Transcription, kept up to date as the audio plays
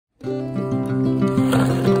Hi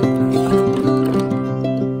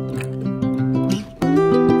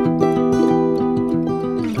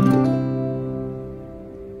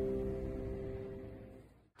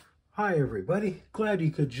everybody, glad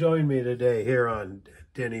you could join me today here on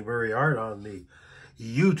Denny Murray Art on the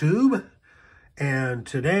YouTube. And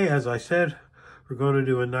today, as I said, we're going to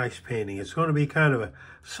do a nice painting. It's going to be kind of a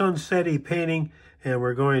sunset-y painting, and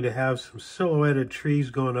we're going to have some silhouetted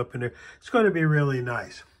trees going up in there. It's going to be really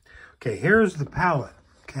nice. Okay, here's the palette.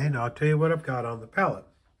 Okay, now I'll tell you what I've got on the palette.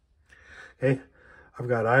 Okay, I've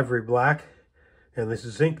got ivory black, and this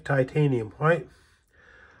is zinc titanium white.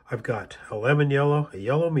 I've got a lemon yellow, a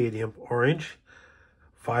yellow medium, orange,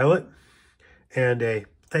 violet, and a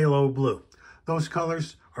phthalo blue. Those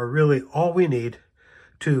colors are really all we need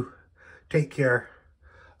to take care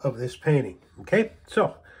of this painting. Okay,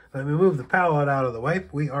 so let me move the palette out of the way.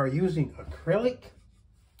 We are using acrylic,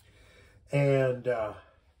 and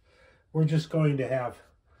we're going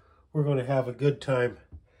to have a good time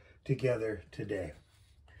together today.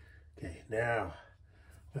 Okay, now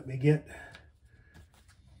let me get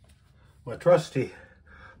my trusty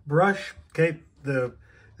brush. Okay,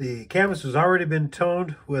 the canvas has already been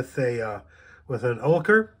toned with an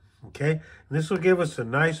ochre. Okay, and this will give us a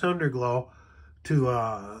nice underglow to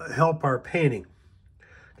help our painting.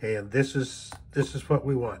 Okay, and this is what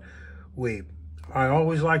we want. I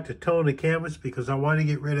always like to tone a canvas because I want to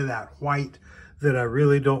get rid of that white that I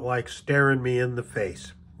really don't like staring me in the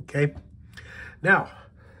face. Okay, now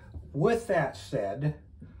with that said,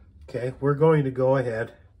 okay, we're going to go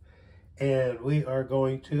ahead and we are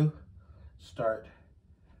going to start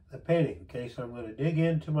the painting. Okay, so I'm going to dig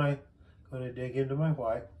into my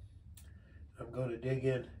white. I'm going to dig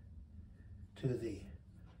in to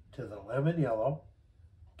the lemon yellow.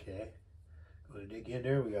 Okay, I'm going to dig in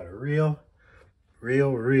there. We got a real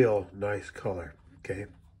nice color. Okay,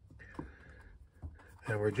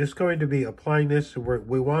 and we're just going to be applying this.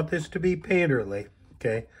 We want this to be painterly.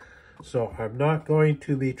 Okay, so I'm not going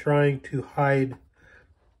to be trying to hide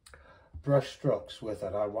brush strokes with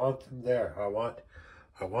it. I want them there. I want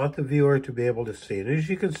the viewer to be able to see it. As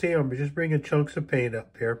you can see, I'm just bringing chunks of paint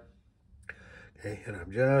up here. Okay, and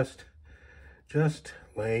I'm just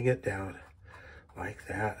laying it down like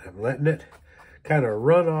that. I'm letting it kind of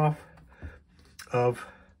run off of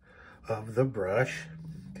the brush.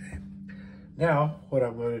 Okay. Now, what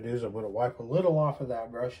I'm going to do is I'm going to wipe a little off of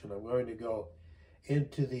that brush, and I'm going to go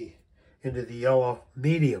into the yellow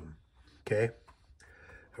medium. Okay.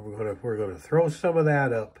 And we're going to throw some of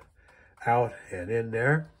that out and in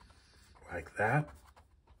there like that.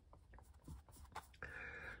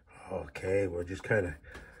 Okay, we'll just kind of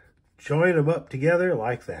join them up together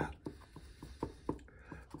like that.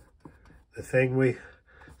 The thing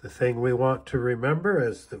we want to remember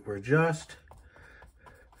is that we're just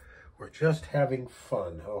having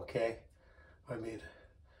fun, okay? I mean,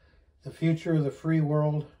 the future of the free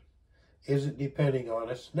world isn't depending on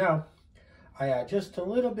us. Now, I add just a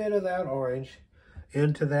little bit of that orange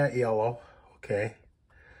into that yellow, okay?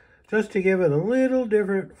 Just to give it a little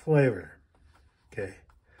different flavor, okay?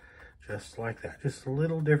 Just like that, just a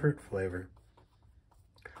little different flavor.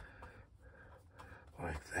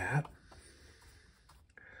 Like that.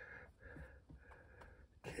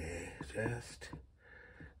 Okay,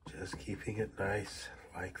 just keeping it nice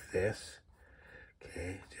like this.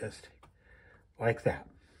 Okay, just like that.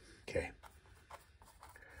 Okay.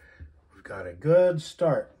 We've got a good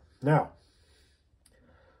start. Now,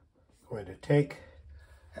 I'm going to take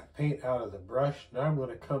that paint out of the brush. Now I'm going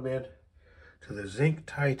to come in to the zinc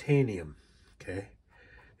titanium, okay?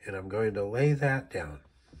 And I'm going to lay that down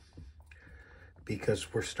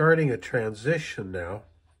because we're starting a transition now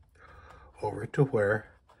over to where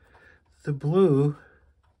the blue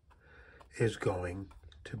is going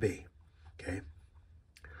to be, okay?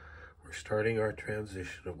 We're starting our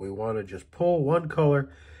transition. We want to just pull one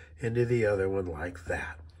color into the other one like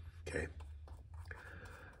that, okay?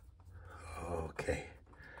 Okay,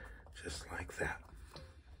 just like that.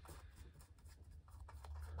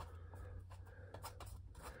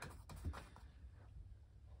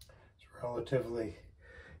 It's relatively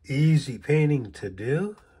easy painting to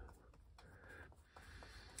do.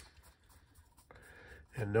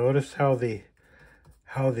 And notice how the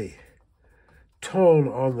tone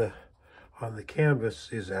on the canvas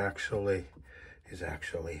is actually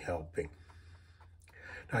helping.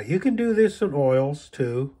 Now you can do this in oils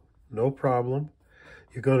too, no problem.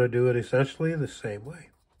 You're going to do it essentially the same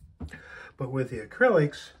way. But with the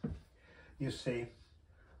acrylics, you see,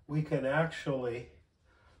 we can actually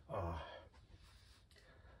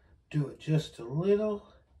do it just a little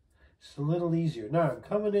easier. Now I'm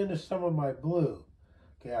coming into some of my blue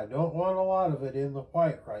Okay, I don't want a lot of it in the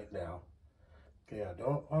white right now. Okay, I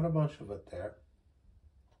don't want a bunch of it there,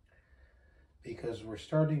 because we're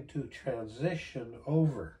starting to transition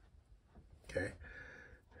over. Okay,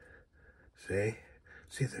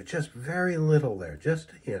 see, there's just very little there,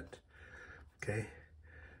 just a hint. Okay,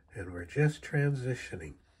 and we're just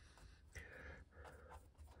transitioning.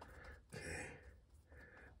 Okay,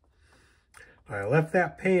 I left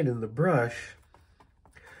that paint in the brush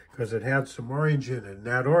because it had some orange in it, and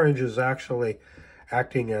that orange is actually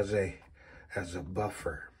acting as a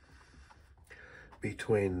buffer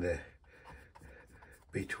between the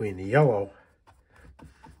yellow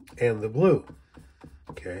and the blue.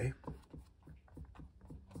 Okay.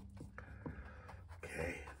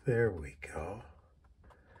 Okay, there we go.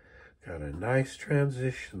 Got a nice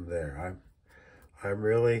transition there. I'm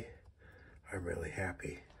really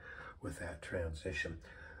happy with that transition.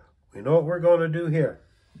 We know what we're going to do here.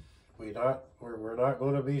 We're not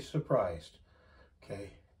going to be surprised.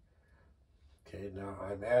 Okay. Okay, now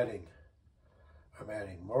I'm adding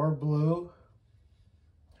more blue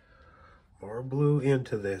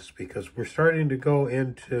into this, because we're starting to go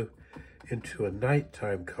into a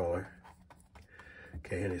nighttime color.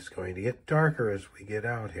 Okay, and it's going to get darker as we get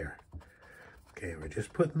out here. Okay, we're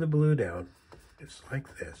just putting the blue down, just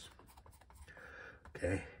like this.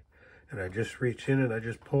 Okay, and I just reach in and I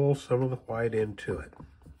just pull some of the white into it,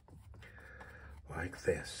 like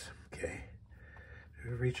this. Okay,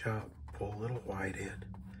 reach out, pull a little white in.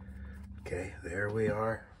 Okay, there we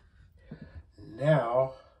are.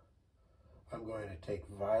 Now, I'm going to take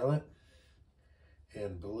violet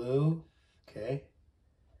and blue, okay,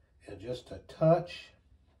 and just a touch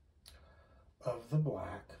of the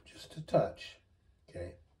black, just a touch,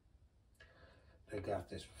 okay. I got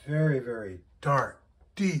this very, very dark,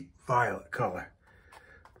 deep violet color.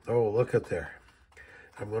 Oh, look at there.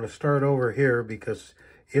 I'm going to start over here because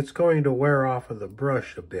it's going to wear off of the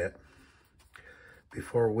brush a bit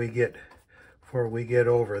before we get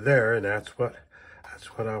over there, and that's what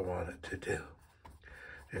I want it to do.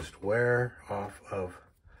 Just wear off of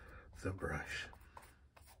the brush.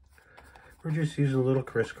 We're just using a little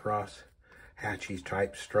crisscross hatchy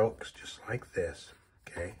type strokes, just like this.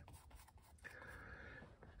 Okay.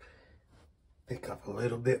 Pick up a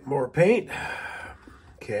little bit more paint.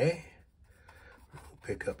 Okay.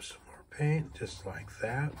 Pick up some more paint, just like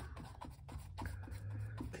that.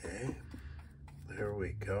 Okay. There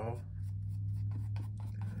we go.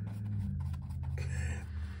 Okay.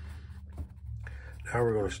 Now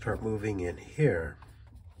we're going to start moving in here.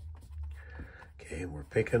 Okay, we're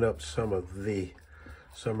picking up some of the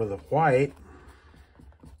white.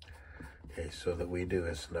 Okay, so that we do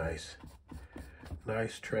this nice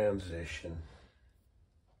transition.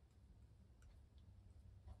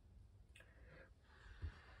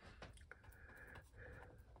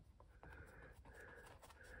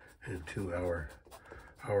 Into our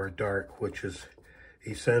dark, which is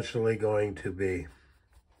essentially going to be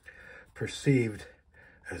perceived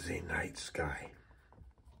as a night sky.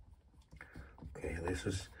 Okay, this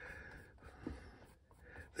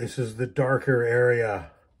is the darker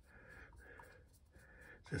area,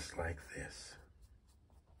 just like this.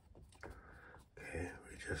 Okay,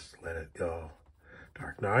 we just let it go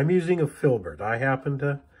dark. Now I'm using a filbert. I happen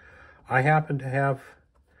to have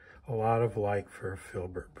a lot of like for a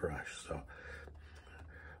filbert brush, so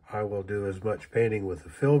I will do as much painting with the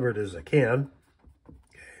filbert as I can.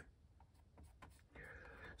 Okay,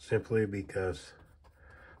 simply because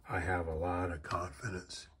I have a lot of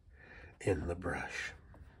confidence in the brush.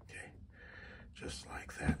 Okay, just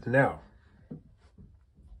like that. Now,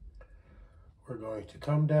 we're going to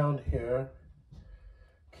come down here,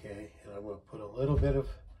 okay, and I'm going to put a little bit of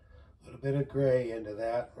gray into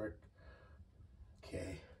that.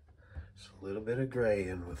 Okay, just a little bit of gray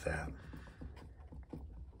in with that.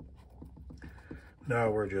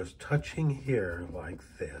 Now we're just touching here like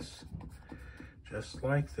this, just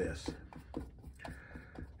like this.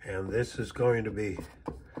 And this is going to be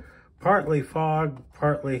partly fog,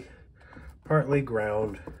 partly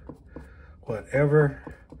ground,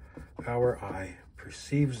 whatever our eye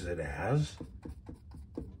perceives it as.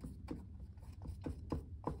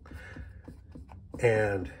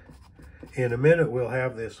 And in a minute, we'll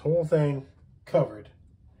have this whole thing covered.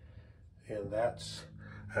 And that's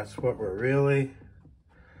what we're really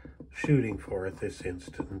shooting for at this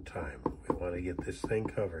instant in time. We want to get this thing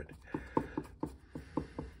covered.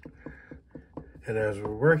 And as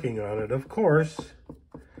we're working on it, of course,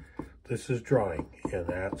 this is drying, and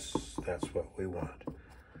that's what we want.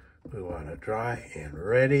 We want it dry and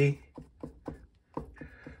ready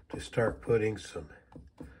to start putting some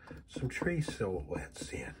tree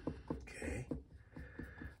silhouettes in. Okay.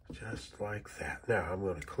 Just like that. Now I'm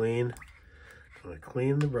going to clean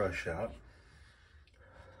the brush out.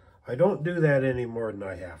 I don't do that any more than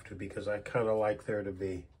I have to because I kind of like there to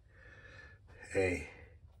be a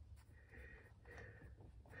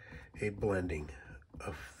blending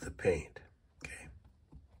of the paint.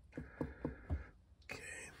 Okay,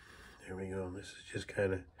 there we go. This is just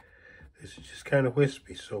kind of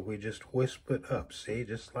wispy, so we just wisp it up. See,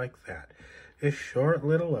 just like that. Just short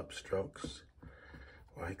little upstrokes,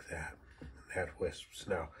 like that. That wisps.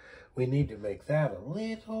 Now we need to make that a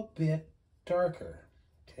little bit darker.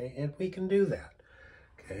 Okay, and we can do that.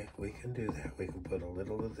 Okay, we can do that. We can put a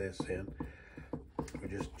little of this in. We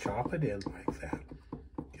just chop it in like that.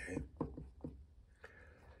 Okay.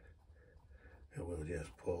 And we'll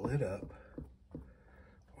just pull it up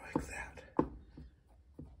like that.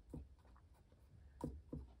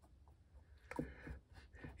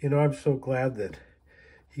 You know, I'm so glad that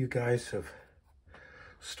you guys have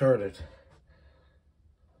started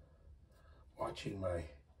watching my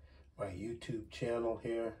YouTube channel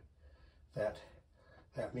here. That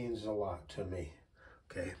means a lot to me.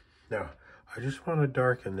 Okay, now I just want to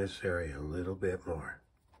darken this area a little bit more.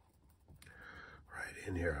 Right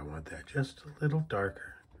in here, I want that just a little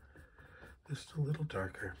darker. Just a little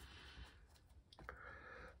darker.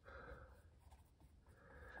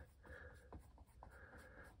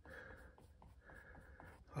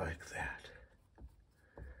 Like that.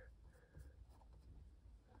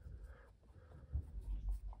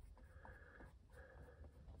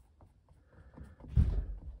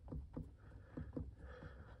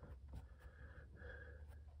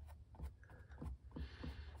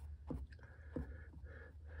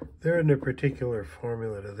 There isn't a particular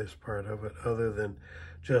formula to this part of it other than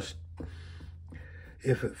just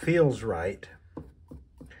if it feels right,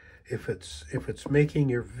 if it's making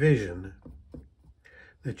your vision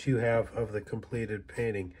that you have of the completed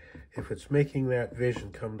painting, if it's making that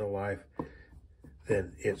vision come to life,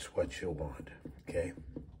 then it's what you want, okay?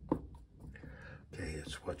 Okay,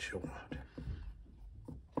 it's what you want.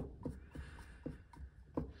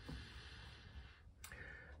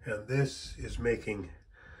 And this is making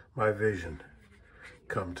my vision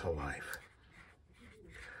come to life.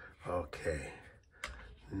 Okay,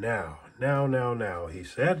 now, he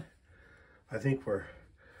said. I think we're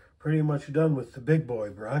pretty much done with the big boy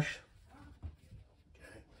brush.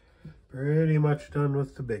 Okay, pretty much done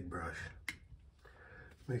with the big brush.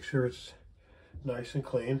 Make sure it's nice and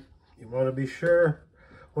clean. You want to be sure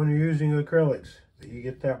when you're using acrylics that you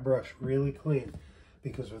get that brush really clean,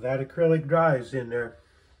 because if that acrylic dries in there,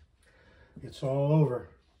 it's all over.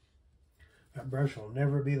 That brush will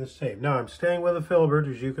never be the same. Now I'm staying with a filbert,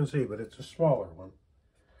 as you can see, but it's a smaller one.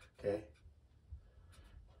 Okay.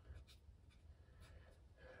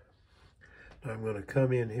 Now I'm going to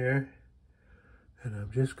come in here and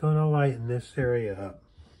I'm just going to lighten this area up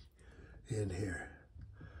in here.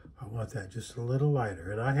 I want that just a little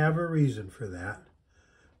lighter, and I have a reason for that.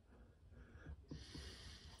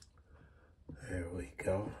 There we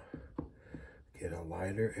go. Get a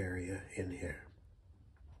lighter area in here.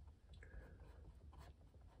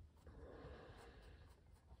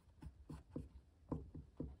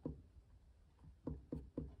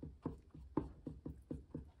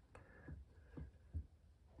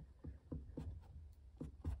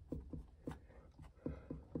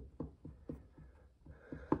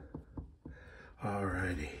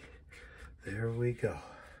 Alrighty, there we go.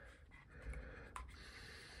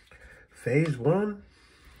 Phase 1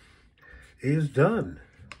 is done.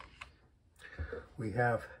 We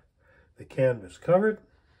have the canvas covered.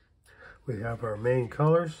 We have our main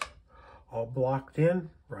colors all blocked in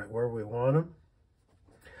right where we want them.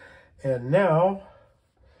 And now,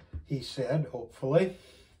 he said, hopefully,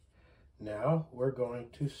 now we're going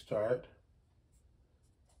to start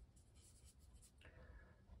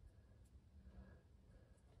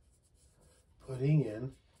putting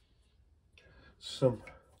in some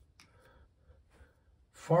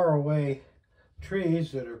faraway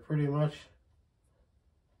trees that are pretty much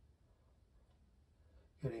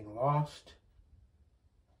getting lost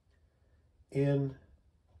in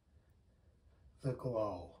the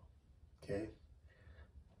glow. Okay,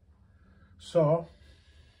 so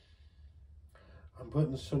I'm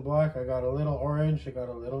putting some black. I got a little orange, I got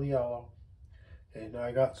a little yellow, and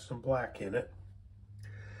I got some black in it.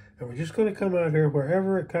 And we're just going to come out here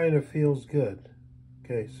wherever it kind of feels good.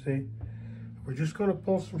 Okay, see? We're just going to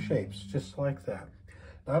pull some shapes, just like that.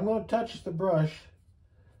 Now I'm going to touch the brush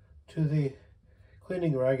to the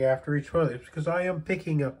cleaning rag after each one of these, because I am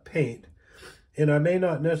picking up paint, and I may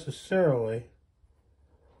not necessarily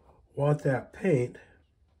want that paint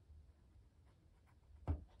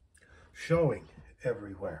showing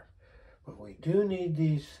everywhere. But we do need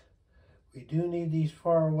these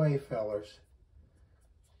far away fellers.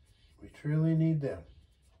 We truly need them.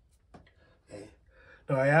 Okay.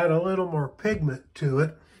 Now I add a little more pigment to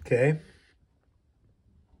it, okay?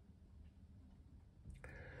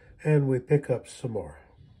 And we pick up some more.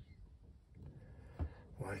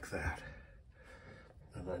 Like that.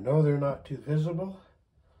 And I know they're not too visible,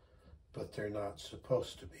 but they're not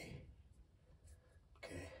supposed to be.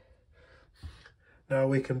 Okay. Now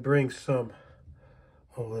we can bring some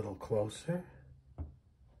a little closer.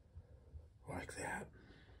 Like that.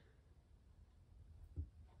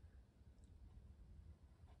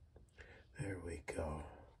 There we go.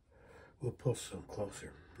 We'll pull some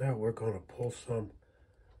closer. Now we're going to pull some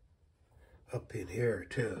up in here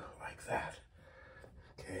too, like that.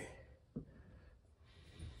 Okay.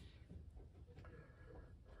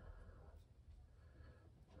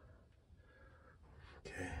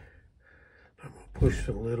 Okay. I'm going to push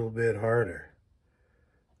a little bit harder,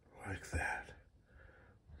 like that.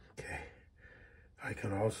 Okay. I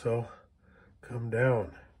can also come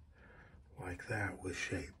down like that with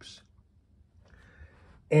shapes.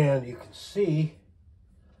 And you can see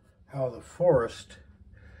how the forest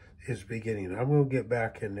is beginning. I'm going to get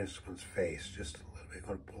back in this one's face just a little bit.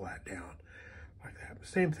 I'm going to pull that down like that.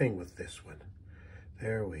 Same thing with this one.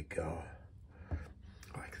 There we go.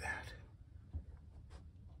 Like that.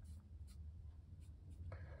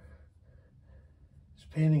 This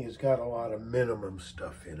painting has got a lot of minimum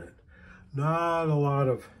stuff in it. Not a lot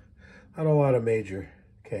of major.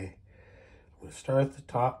 Okay. I'm going to start at the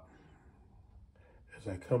top. As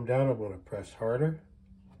I come down, I'm going to press harder.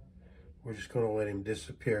 We're just going to let him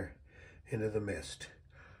disappear into the mist.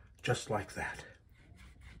 Just like that.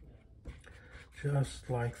 Just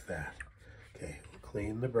like that. Okay,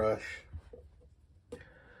 clean the brush.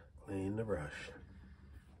 Clean the brush.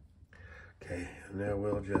 Okay, and now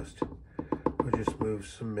we'll just move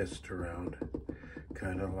some mist around.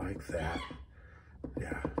 Kind of like that.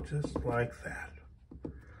 Yeah, just like that.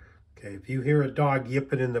 Okay, if you hear a dog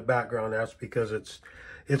yipping in the background, that's because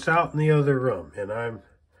it's out in the other room, and I'm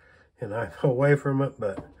away from it,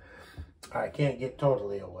 but I can't get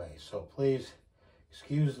totally away. So please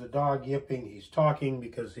excuse the dog yipping. He's talking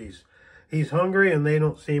because he's hungry, and they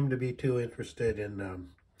don't seem to be too interested in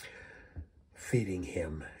feeding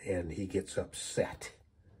him, and he gets upset.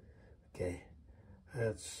 Okay,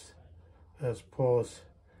 let's pull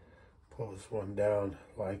this one down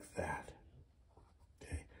like that.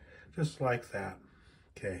 Just like that.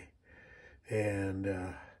 Okay. And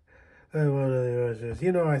one of the ones is,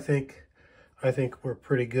 you know, I think we're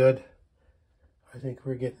pretty good. I think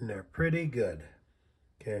we're getting there pretty good.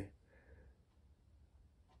 Okay.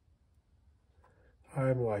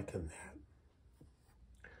 I'm liking that.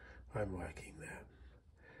 I'm liking that.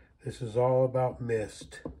 This is all about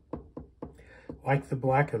mist. Like the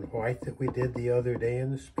black and white that we did the other day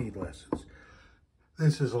in the speed lessons.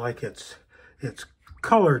 This is like its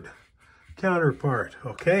colored counterpart,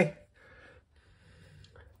 okay?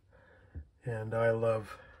 And I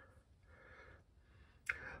love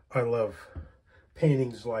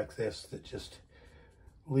paintings like this that just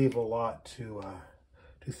leave a lot to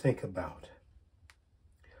think about.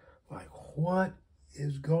 Like, what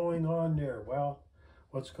is going on there? Well,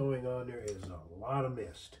 what's going on there is a lot of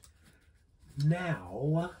mist.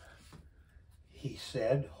 Now, he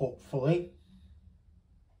said, hopefully,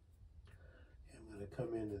 I'm going to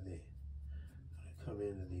come into the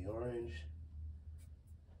orange,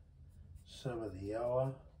 some of the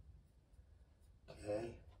yellow,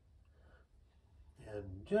 okay, and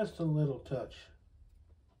just a little touch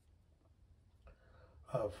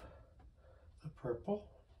of the purple.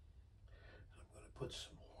 I'm going to put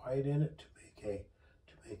some white in it to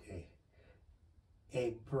make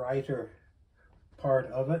a brighter part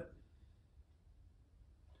of it.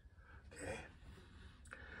 Okay.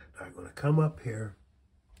 Now I'm going to come up here,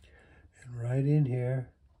 and right in here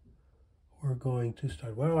we're going to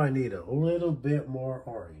start. Well, I need a little bit more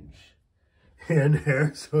orange in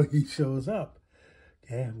there so he shows up.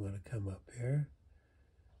 Okay, I'm going to come up here,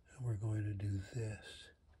 and we're going to do this.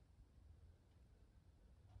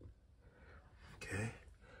 Okay,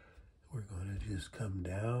 we're going to just come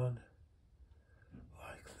down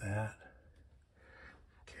like that.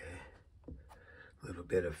 Okay, a little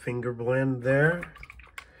bit of finger blend there,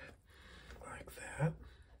 like that.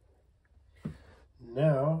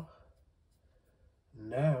 Now,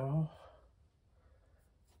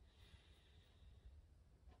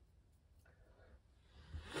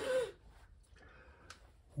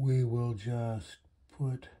 we will just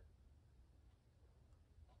put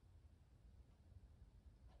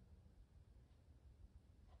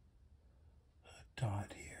a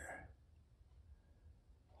dot here,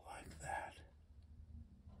 like that.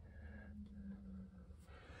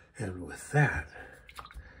 And with that,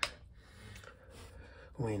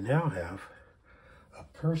 we now have a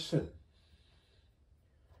person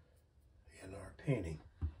in our painting.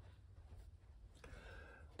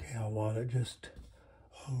 Okay, I want it just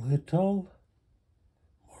a little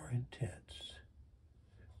more intense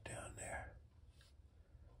down there.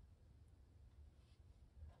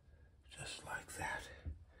 Just like that.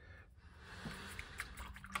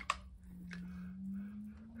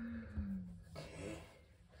 Okay.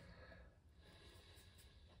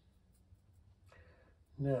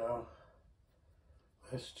 Now,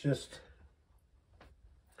 let's just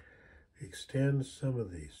extend some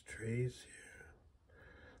of these trees here,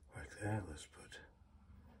 like that. Let's put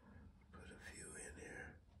a few in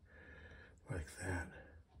here, like that,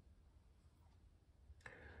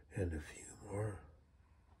 and a few more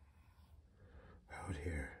out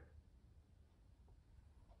here.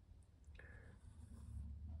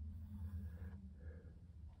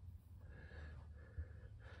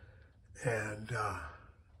 And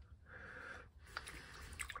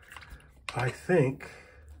I think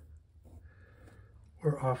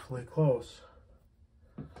we're awfully close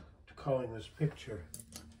to calling this picture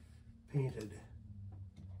painted.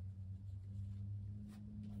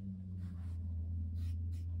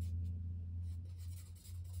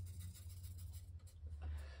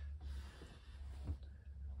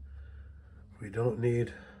 We don't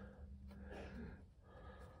need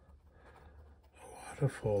a lot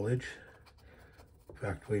of foliage. In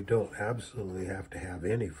fact, we don't absolutely have to have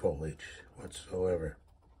any foliage whatsoever.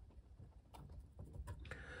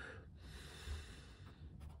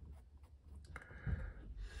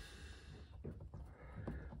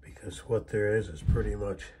 Because what there is pretty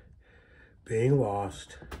much being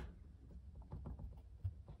lost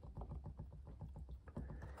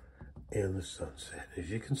in the sunset. As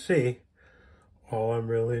you can see, all I'm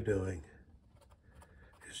really doing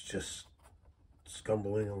is just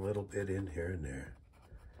scumbling a little bit in here and there.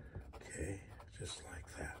 Okay, just like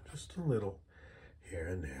that. Just a little here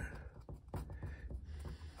and there.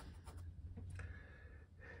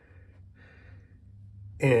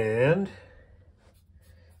 And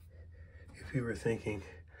if you were thinking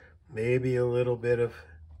maybe a little bit of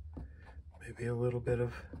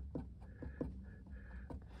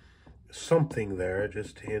something there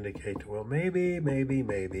just to indicate, well, maybe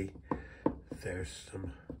there's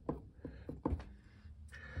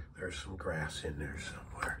some grass in there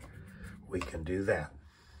somewhere. We can do that.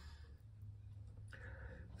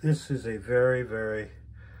 This is a very, very,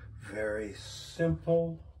 very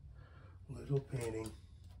simple little painting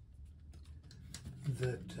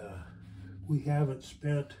that we haven't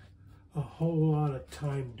spent a whole lot of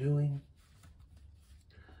time doing.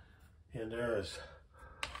 And there is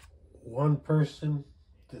one person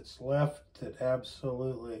that's left that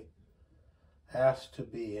absolutely has to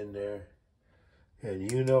be in there. And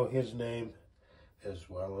you know his name as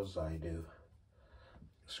well as I do.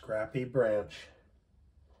 Scrappy Branch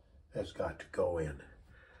has got to go in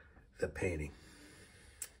the painting.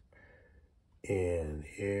 And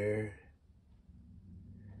here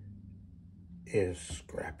is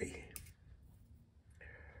Scrappy.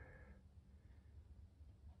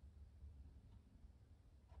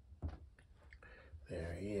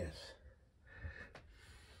 There he is.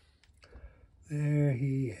 There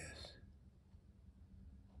he is.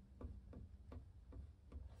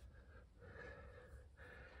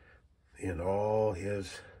 In all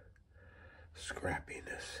his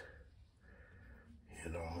scrappiness.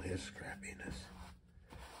 In all his scrappiness.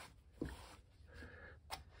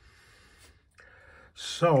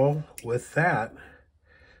 So, with that,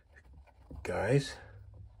 guys,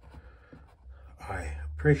 I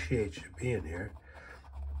appreciate you being here.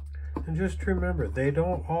 And just remember, they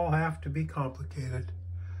don't all have to be complicated.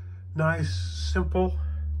 Nice, simple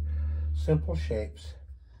shapes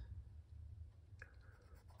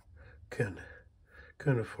can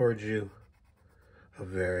afford you a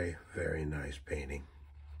very, very nice painting.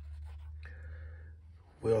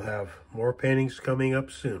 We'll have more paintings coming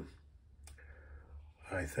up soon.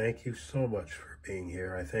 I thank you so much for being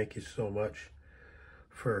here. I thank you so much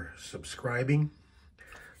for subscribing.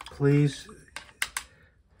 Please,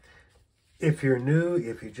 if you're new,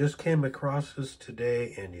 if you just came across us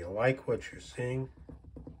today and you like what you're seeing,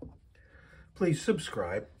 please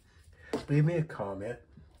subscribe. Leave me a comment.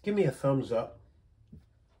 Give me a thumbs up.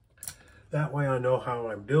 That way I know how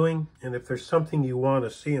I'm doing. And if there's something you want to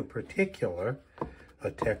see in particular, a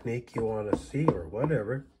technique you want to see or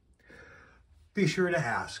whatever, be sure to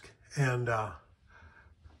ask. And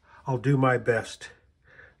I'll do my best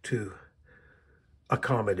to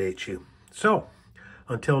accommodate you. So,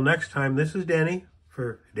 until next time, this is Denny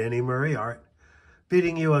for Denny Murray Art,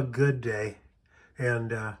 bidding you a good day.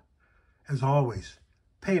 And as always,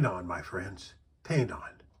 paint on, my friends. Paint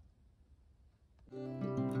on.